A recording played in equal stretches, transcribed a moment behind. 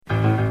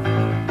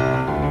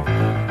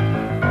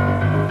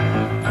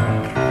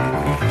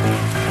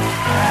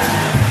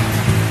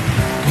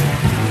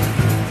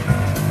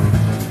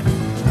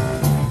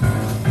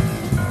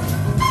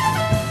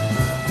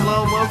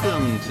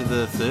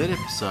third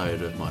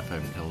episode of My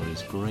Favourite Colour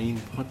is Green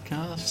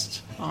podcast.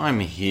 I'm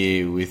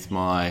here with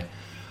my,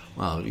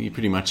 well, you're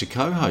pretty much a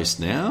co-host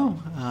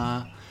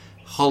now,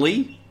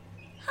 Holly.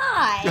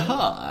 Hi.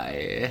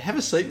 Hi. Have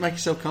a seat, make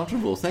yourself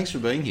comfortable. Thanks for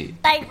being here.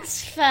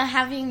 Thanks for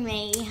having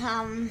me.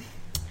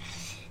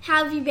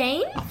 How have you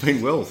been? I've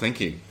been well,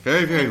 thank you.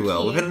 Very, very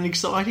well. We've had an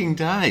exciting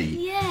day.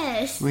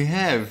 Yes. We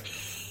have.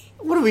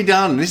 What have we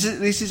done? This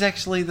is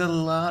actually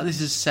this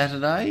is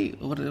Saturday.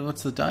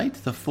 What's the date?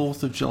 The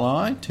 4th of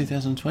July,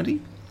 2020.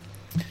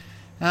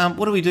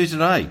 What do we do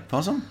today,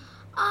 Possum?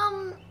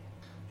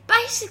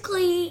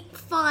 Basically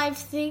 5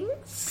 things.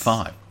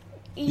 5.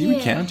 You were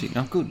counting.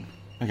 Oh, good.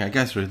 Okay,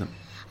 go through them.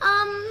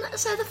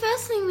 So the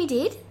first thing we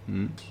did,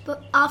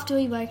 but after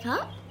we woke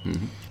up,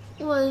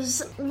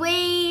 was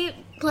we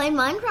played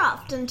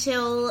Minecraft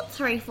until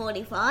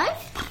 3:45.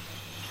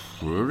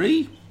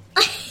 Rory?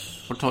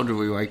 What time did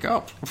we wake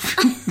up?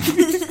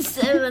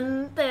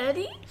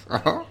 7:30.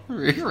 Oh,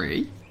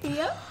 really?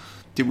 Yeah.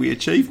 Did we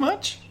achieve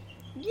much?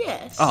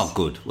 Yes. Oh,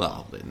 good.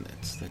 Well, then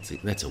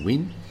that's a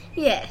win.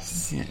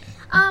 Yes. Yeah.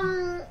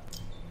 And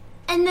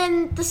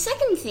then the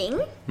second thing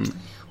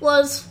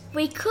was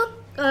we took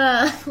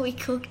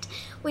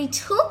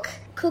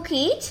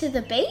Cookie to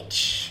the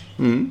beach.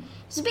 It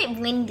was a bit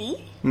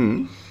windy.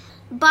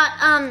 But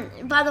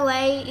by the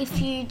way,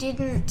 if you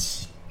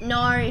didn't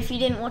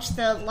watch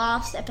the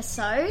last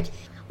episode,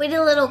 we did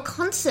a little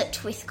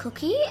concert with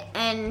Cookie,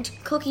 and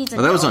Cookie's a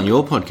Well, that was dog. on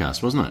your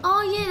podcast, wasn't it?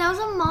 Oh yeah, that was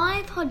on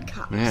my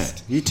podcast. Yeah.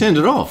 You turned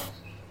it off.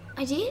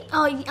 I did?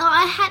 Oh,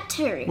 I had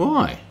to.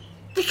 Why?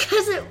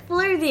 Because it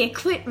blew the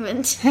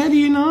equipment. How do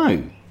you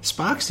know?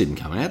 Sparks didn't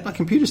come out. My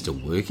computer's still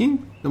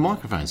working. The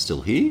microphone's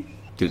still here.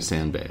 Did it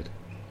sound bad?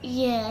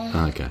 Yeah.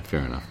 Okay,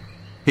 fair enough.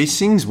 He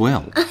sings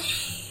well.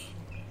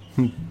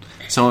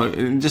 So,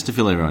 just to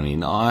fill everyone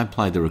in, I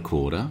played the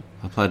recorder.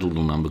 I played a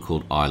little number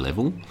called Eye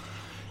Level,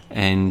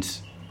 and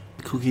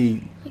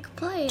Cookie We could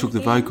play it took the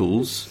again.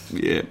 vocals,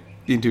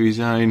 into his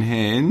own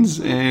hands,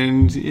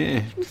 and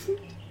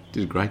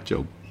did a great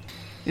job.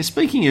 Yeah,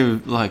 speaking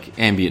of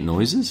ambient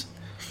noises,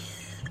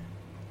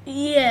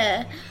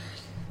 Yeah.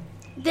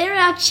 They're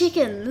our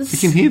chickens. you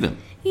can hear them.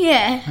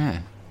 Yeah. Yeah.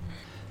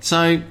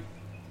 So,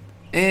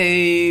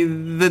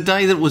 the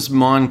day that was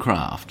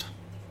Minecraft,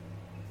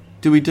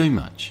 do we do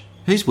much?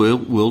 Whose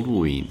world were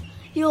we in?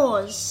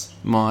 Yours.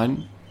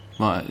 Mine,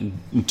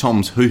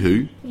 Tom's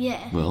hoo-hoo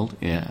Yeah. world.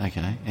 Yeah,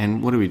 okay.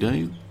 And what do we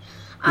do?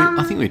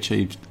 I think we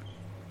achieved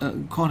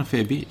quite a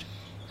fair bit.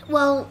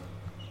 Well,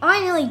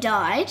 I nearly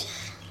died.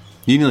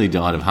 You nearly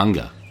died of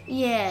hunger.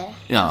 Yeah.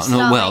 Yeah,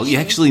 no, well, you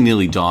Starvation. actually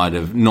nearly died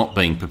of not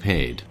being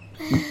prepared.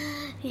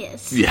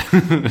 Yes. Yeah.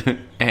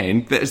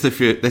 And that's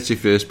your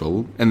first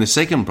problem. And the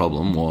second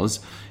problem was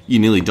you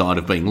nearly died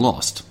of being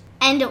lost.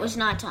 And it was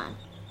nighttime.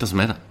 Doesn't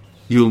matter.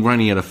 You were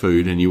running out of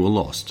food and you were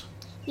lost.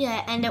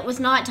 Yeah, and it was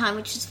nighttime,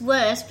 which is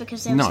worse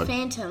because there was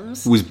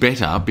phantoms. It was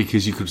better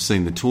because you could have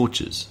seen the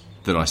torches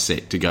that I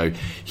set to go,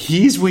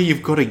 here's where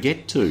you've got to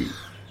get to.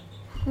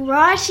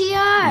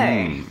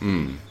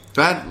 Rightio.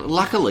 But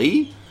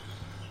luckily,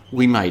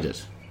 we made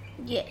it.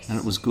 Yes. And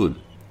it was good.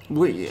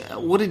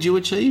 What did you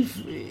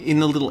achieve in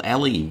the little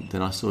alley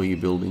that I saw you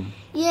building?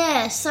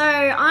 Yeah, so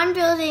I'm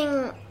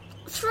building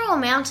through a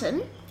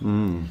mountain.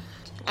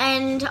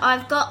 And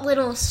I've got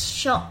little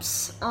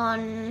shops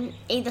on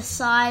either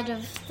side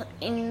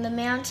in the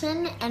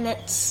mountain, and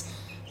it's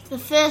the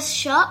first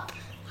shop.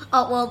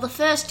 Oh, well, the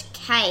first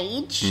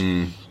cage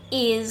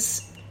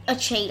is a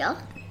cheetah.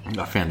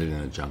 I found it in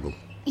the jungle.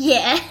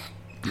 Yeah.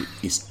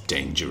 It's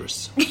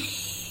dangerous.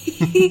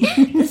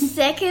 The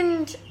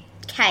second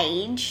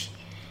cage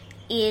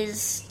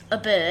is a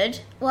bird.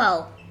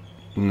 Well,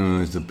 No,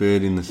 there's a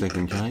bird in the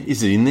second cage.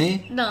 Is it in there?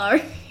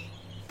 no.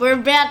 We're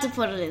about to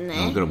put it in there.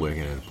 I've got to work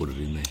out how to put it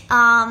in there.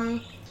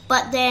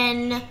 But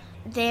then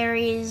there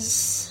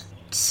is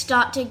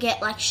start to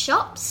get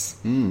shops.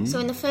 So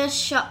in the first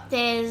shop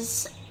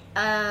there's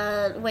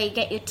where you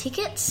get your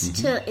tickets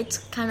to. It's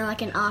kind of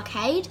like an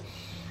arcade.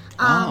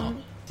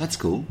 That's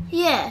cool.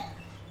 Yeah,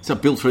 So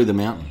built through the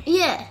mountain.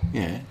 yeah,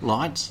 Yeah,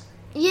 lights,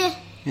 yeah.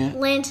 Yeah.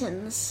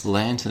 Lanterns.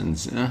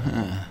 lanterns,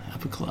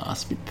 upper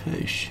class, bit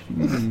posh.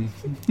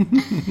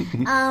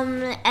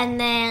 And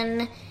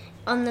then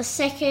on the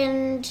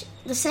second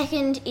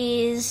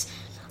is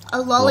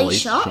a lolly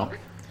shop.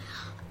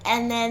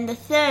 And then the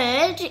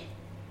third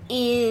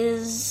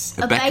is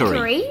a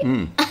bakery.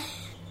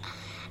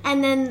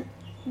 And then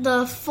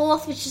the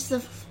fourth, which is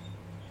the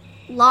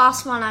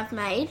last one I've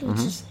made, which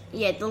is,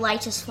 the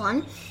latest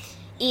one,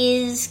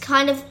 is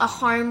kind of a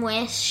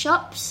homeware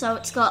shop. So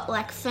it's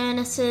got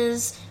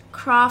furnaces,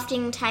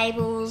 crafting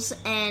tables,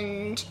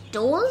 and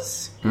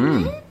doors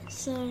in there.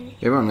 So,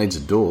 Everyone needs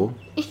a door.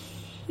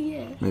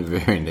 yeah. They're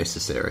very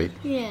necessary.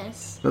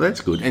 Yes. Well,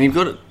 that's good. And you've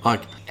got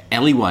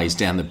alleyways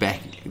down the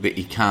back that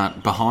you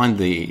can't, behind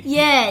the...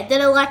 Yeah,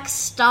 that are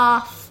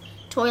staff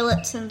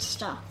toilets and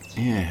stuff.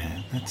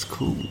 Yeah, that's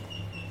cool.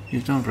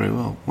 You've done very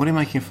well. What are you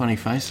making a funny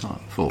face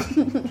for?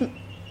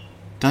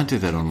 Don't do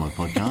that on my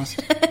podcast.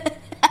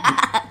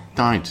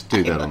 Don't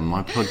do that on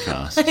my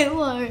podcast. I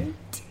won't.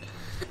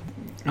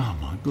 Oh,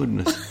 my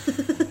goodness.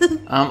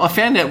 I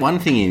found out one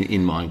thing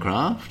in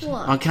Minecraft.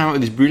 What? I came up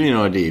with this brilliant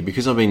idea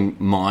because I've been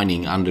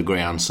mining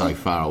underground so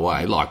far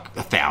away, like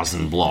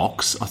 1,000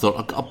 blocks. I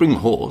thought, I'll bring my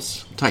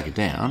horse, take it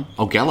down,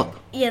 I'll gallop.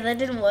 Yeah, that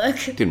didn't work.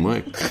 Didn't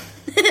work.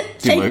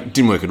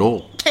 Didn't work at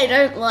all. They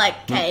don't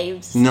like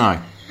caves.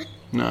 No.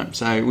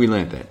 So we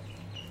learnt that.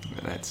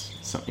 That's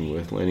something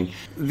worth learning.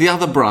 The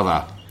other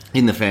brother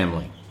in the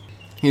family,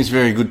 he was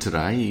very good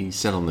today. He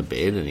sat on the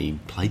bed and he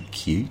played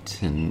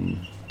cute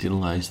and did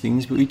all those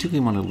things, but we took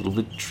him on a little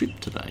bit trip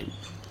today,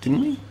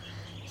 didn't we?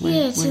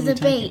 Where to the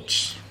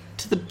beach.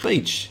 To the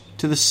beach.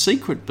 To the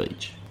secret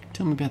beach.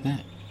 Tell me about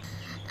that.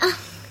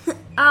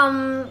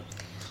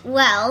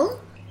 Well,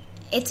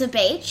 it's a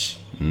beach.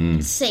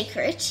 It's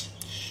secret.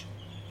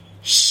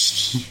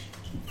 Shh.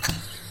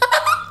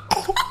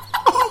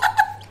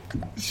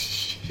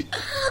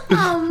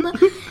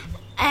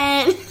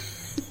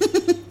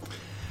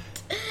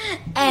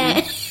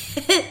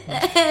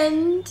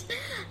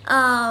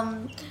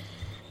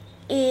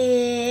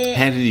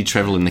 How did he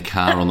travel in the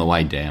car on the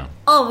way down?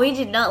 Oh, we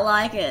did not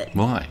like it.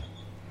 Why?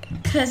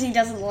 Because he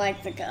doesn't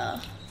like the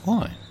car.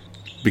 Why?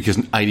 Because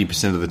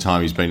 80% of the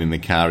time he's been in the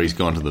car, he's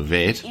gone to the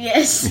vet.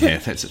 Yes. Yeah,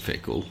 that's a fair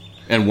call.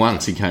 And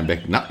once he came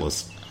back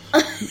nutless.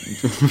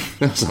 That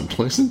was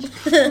unpleasant.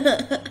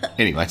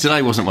 Anyway,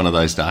 today wasn't one of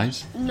those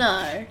days.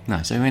 No.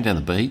 No, so we went down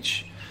the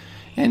beach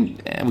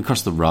and we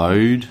crossed the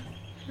road.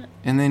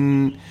 And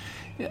then,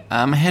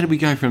 how did we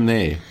go from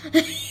there?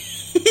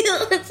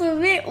 It's a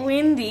bit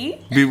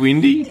windy. Bit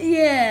windy?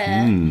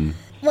 Yeah.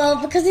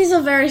 Well, because he's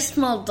a very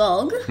small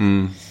dog.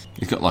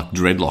 He's got like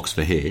dreadlocks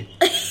for hair.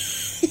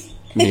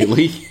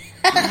 Nearly.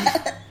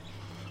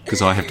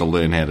 Because I have to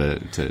learn how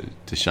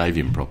to shave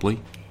him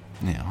properly.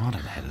 Now, I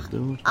don't know how to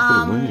do it. I've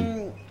got to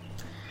learn.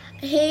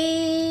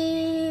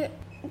 He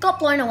got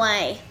blown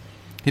away.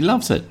 He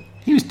loves it.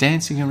 He was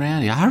dancing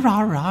around. That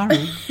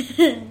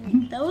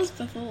was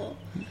before.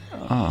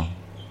 Oh.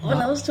 When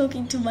I was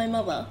talking to my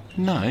mother.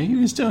 No, he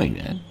was doing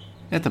that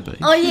at the beach.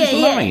 Oh, yeah, he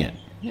was loving it.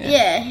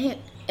 Yeah, it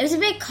was a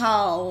bit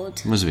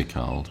cold. It was a bit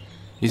cold.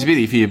 He's a bit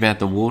iffy about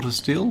the water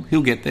still.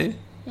 He'll get there,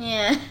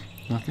 Yeah.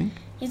 I think.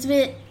 He's a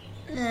bit...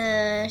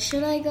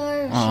 should I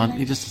go?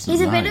 He just doesn't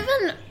He's a know. bit of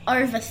an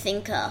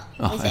overthinker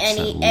with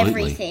absolutely.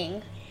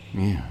 everything.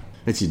 Yeah.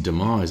 It's your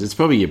demise. It's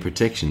probably your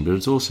protection, but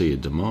it's also your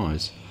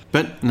demise.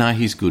 But, no,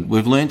 he's good.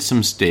 We've learnt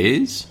some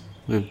stairs.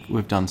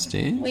 We've done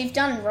stairs. We've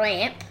done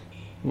ramp.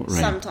 What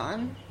ramp?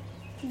 Sometime.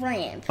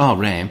 Ramp. Oh,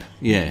 ramp.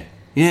 Yeah.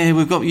 Yeah,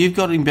 you've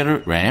got him better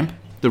at ramp.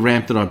 The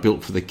ramp that I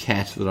built for the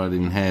cat that I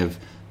didn't have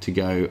to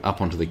go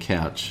up onto the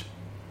couch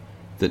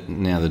that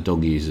now the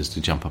dog uses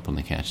to jump up on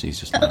the couch. He's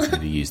just learned how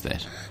to use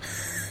that.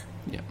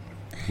 Yeah.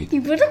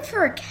 You built it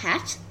for a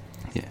cat?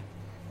 Yeah.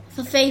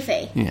 For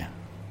Fifi? Yeah.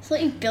 I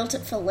thought you built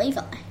it for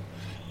Levi.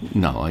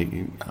 No, I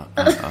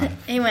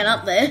He went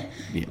up there.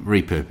 yeah,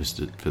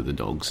 repurposed it for the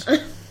dogs.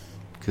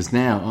 Because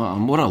now,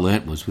 what I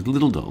learnt was with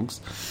little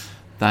dogs,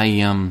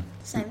 they...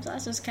 Same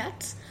size as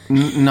cats?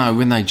 No,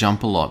 when they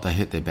jump a lot, they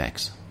hurt their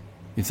backs.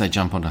 If they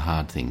jump onto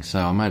hard things. So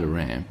I made a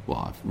ramp. Well,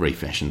 I've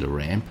refashioned a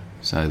ramp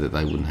so that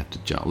they wouldn't have to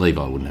jump.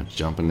 Levi wouldn't have to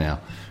jump, and now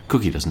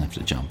Cookie doesn't have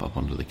to jump up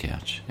onto the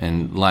couch.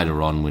 And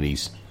later on, when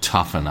he's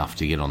tough enough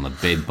to get on the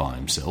bed by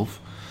himself,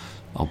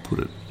 I'll put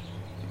it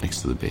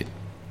next to the bed.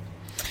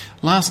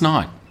 Last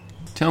night,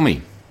 tell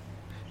me,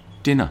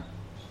 dinner.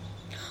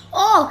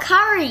 Oh,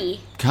 curry.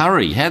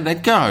 Curry, how'd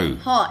that go?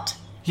 Hot.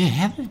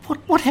 Yeah,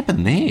 what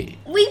happened there?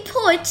 We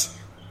put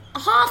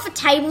half a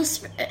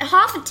teaspoon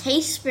Half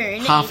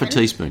a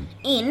teaspoon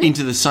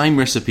into the same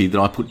recipe that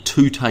I put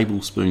 2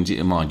 tablespoons in.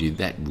 And mind you,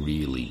 that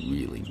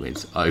really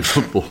went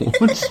overboard.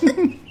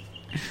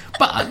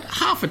 But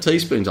half a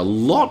teaspoon's a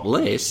lot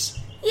less.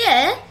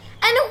 Yeah, and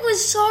it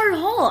was so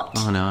hot.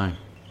 I know.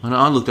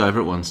 I looked over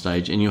at one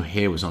stage and your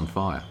hair was on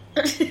fire.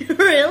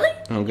 Really?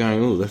 I'm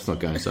going, oh, that's not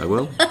going so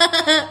well.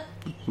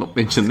 Not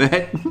mention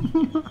that.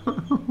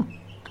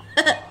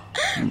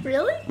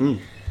 Really?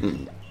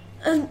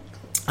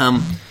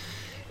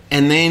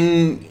 And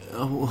then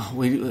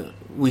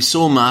we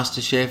saw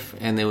MasterChef,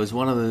 and there was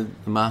one of the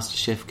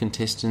MasterChef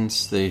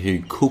contestants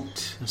who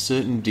cooked a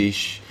certain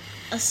dish.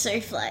 A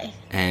souffle.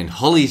 And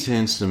Holly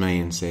turns to me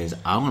and says,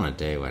 I want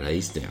to do what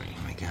he's doing.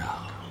 And I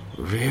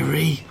go,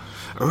 really?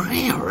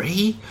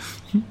 Really?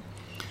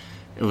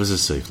 It was a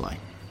souffle.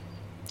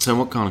 So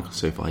what kind of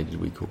souffle did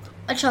we cook?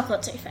 A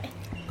chocolate souffle.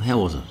 How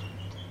was it?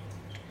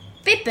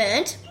 Bit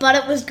burnt, but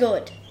it was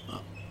good.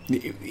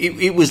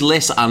 It was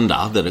less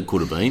under than it could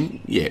have been.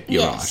 Yeah,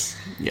 you're Yes.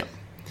 right. Yep.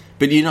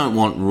 But you don't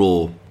want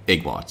raw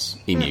egg whites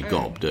in your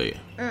gob, do you?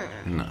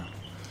 No.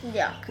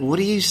 Yuck. What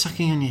are you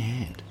sucking on your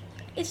hand?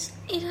 It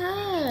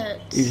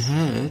hurts. It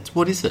hurts.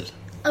 What is it?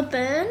 A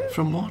burn?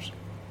 From what?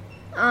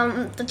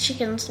 The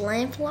chicken's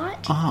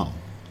lamplight. Oh,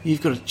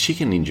 you've got a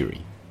chicken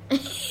injury.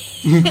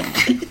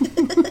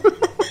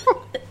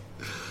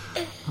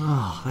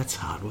 Oh, that's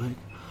hard work.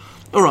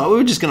 All right, we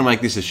were just going to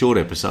make this a short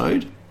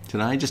episode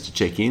today, just to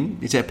check in.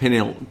 It's our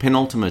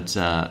penultimate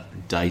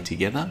day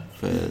together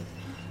for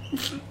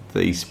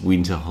these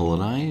winter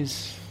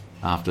holidays.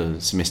 after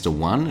semester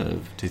 1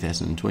 of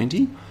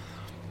 2020.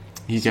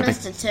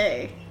 Semester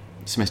 2.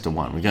 Semester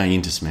 1. We're going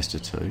into semester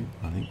 2,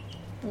 I think.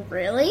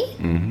 Really?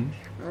 Mm-hmm.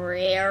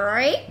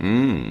 Really?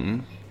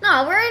 Mm.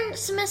 No, we're in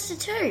semester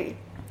 2.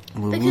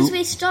 Because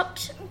we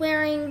stopped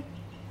wearing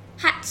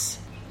hats.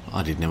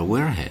 I did never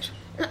wear a hat.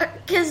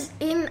 Because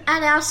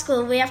at our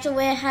school, we have to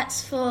wear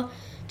hats for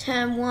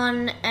term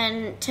 1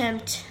 and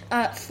term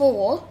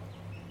 4.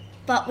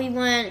 But we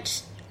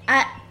weren't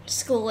at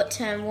school at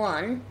term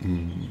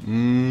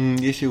 1.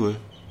 Yes, you were.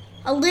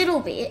 A little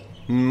bit.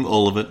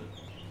 All of it.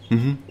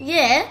 Mm-hmm.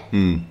 Yeah.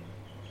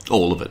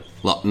 All of it.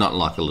 Not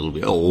like a little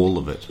bit. All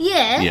of it.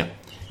 Yeah. Yeah.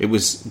 It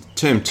was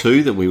term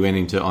 2 that we went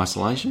into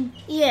isolation.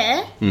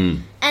 Yeah.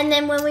 And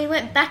then when we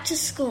went back to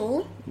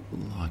school,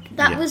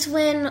 that was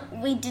when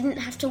we didn't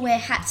have to wear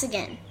hats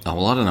again. Oh,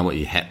 well, I don't know what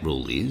your hat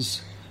rule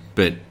is,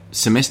 but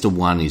semester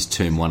 1 is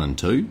term 1 and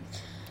 2.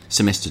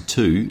 Semester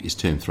 2 is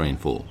term 3 and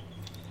 4.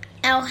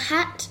 Our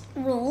hat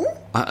rule...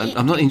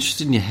 I'm not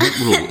interested in your hat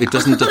rule. It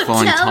doesn't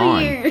define I'll tell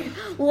time. you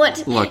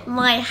what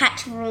my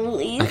hat rule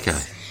is. Okay.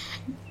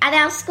 At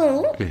our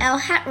school, our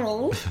hat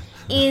rule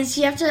is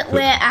you have to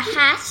wear a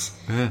hat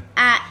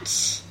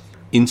at...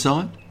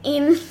 Inside?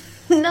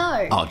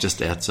 No. Oh,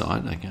 just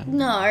outside, okay.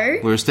 No.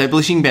 We're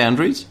establishing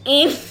boundaries.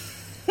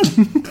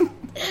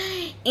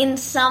 In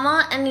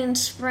summer and in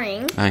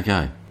spring.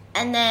 Okay.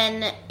 And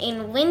then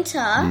in winter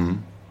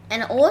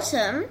and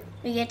autumn,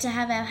 we get to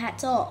have our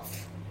hats off.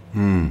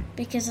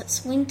 Because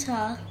it's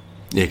winter.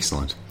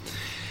 Excellent.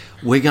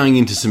 We're going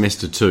into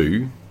semester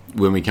 2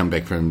 when we come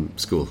back from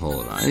school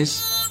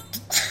holidays.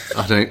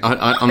 I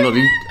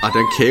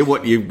don't care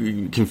what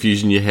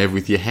confusion you have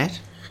with your hat.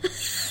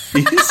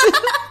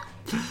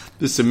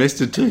 The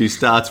semester 2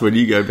 starts when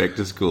you go back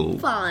to school.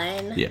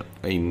 Fine. Yeah,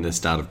 in the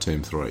start of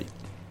term 3.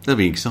 That'll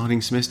be an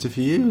exciting semester for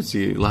you. It's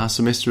your last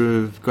semester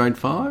of grade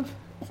 5.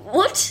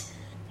 What?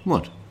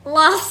 What?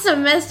 Last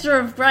semester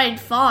of grade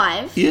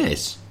 5?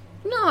 Yes.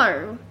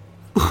 No.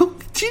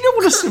 Do you know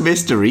what a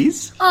semester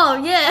is? Oh,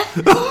 yeah.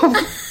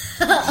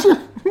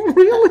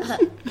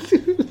 Really?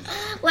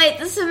 Wait,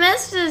 the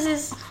semesters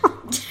is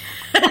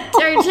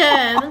 2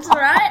 terms,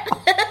 right?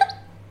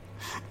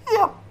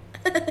 Yep.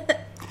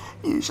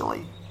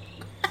 Usually.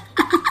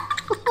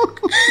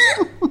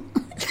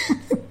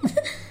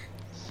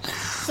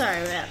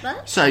 Sorry about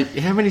that. So,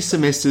 how many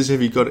semesters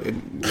have you got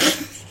in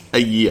a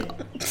year?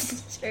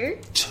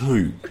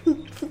 2.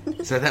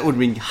 So that would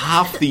mean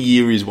half the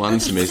year is one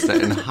semester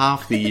and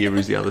half the year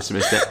is the other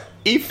semester,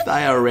 if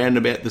they are around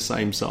about the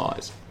same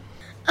size.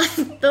 I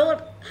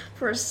thought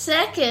for a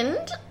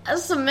second a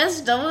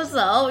semester was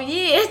the whole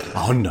year.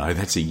 Oh no,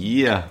 that's a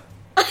year.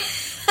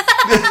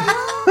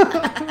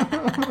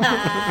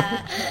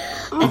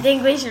 I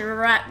think we should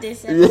wrap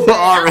this episode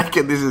I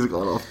reckon this has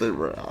gone off the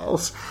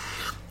rails.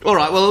 All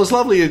right, well, it was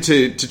lovely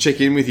to check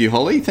in with you,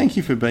 Holly. Thank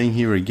you for being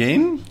here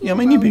again. I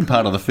mean, you've been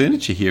part of the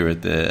furniture here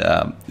at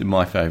the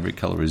My Favourite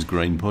Colour is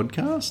Green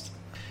podcast.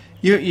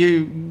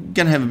 You're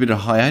going to have a bit of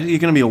hiatus. You're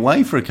going to be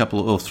away for a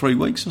couple or 3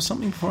 weeks or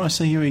something before I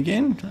see you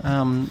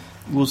again.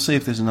 We'll see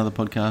if there's another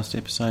podcast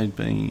episode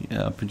being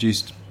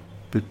produced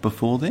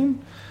before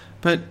then.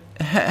 But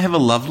have a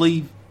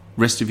lovely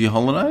rest of your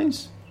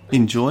holidays.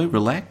 Enjoy,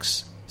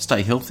 relax,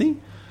 stay healthy.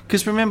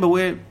 Because remember,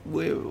 we're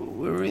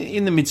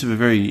in the midst of a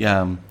very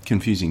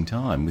confusing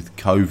time with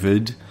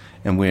COVID,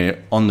 and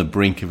we're on the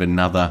brink of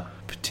another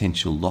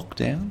potential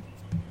lockdown.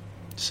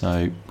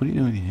 So, what are you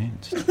doing with your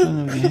hands? What are you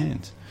doing with your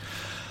hands?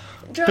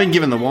 Been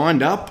given the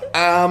wind up.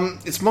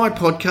 It's my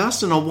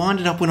podcast, and I'll wind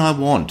it up when I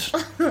want.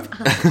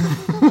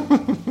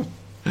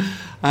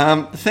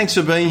 Thanks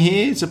for being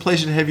here. It's a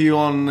pleasure to have you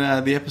on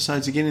the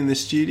episodes again in the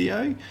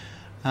studio.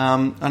 I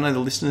know the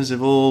listeners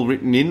have all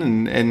written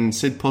in and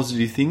said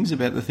positive things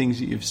about the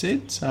things that you've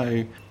said,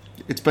 so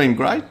it's been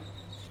great.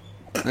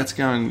 Let's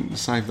go and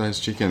save those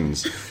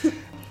chickens.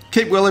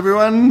 Keep well,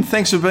 everyone.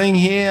 Thanks for being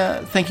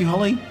here. Thank you,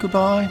 Holly.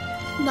 Goodbye.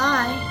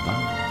 Bye.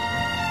 Bye.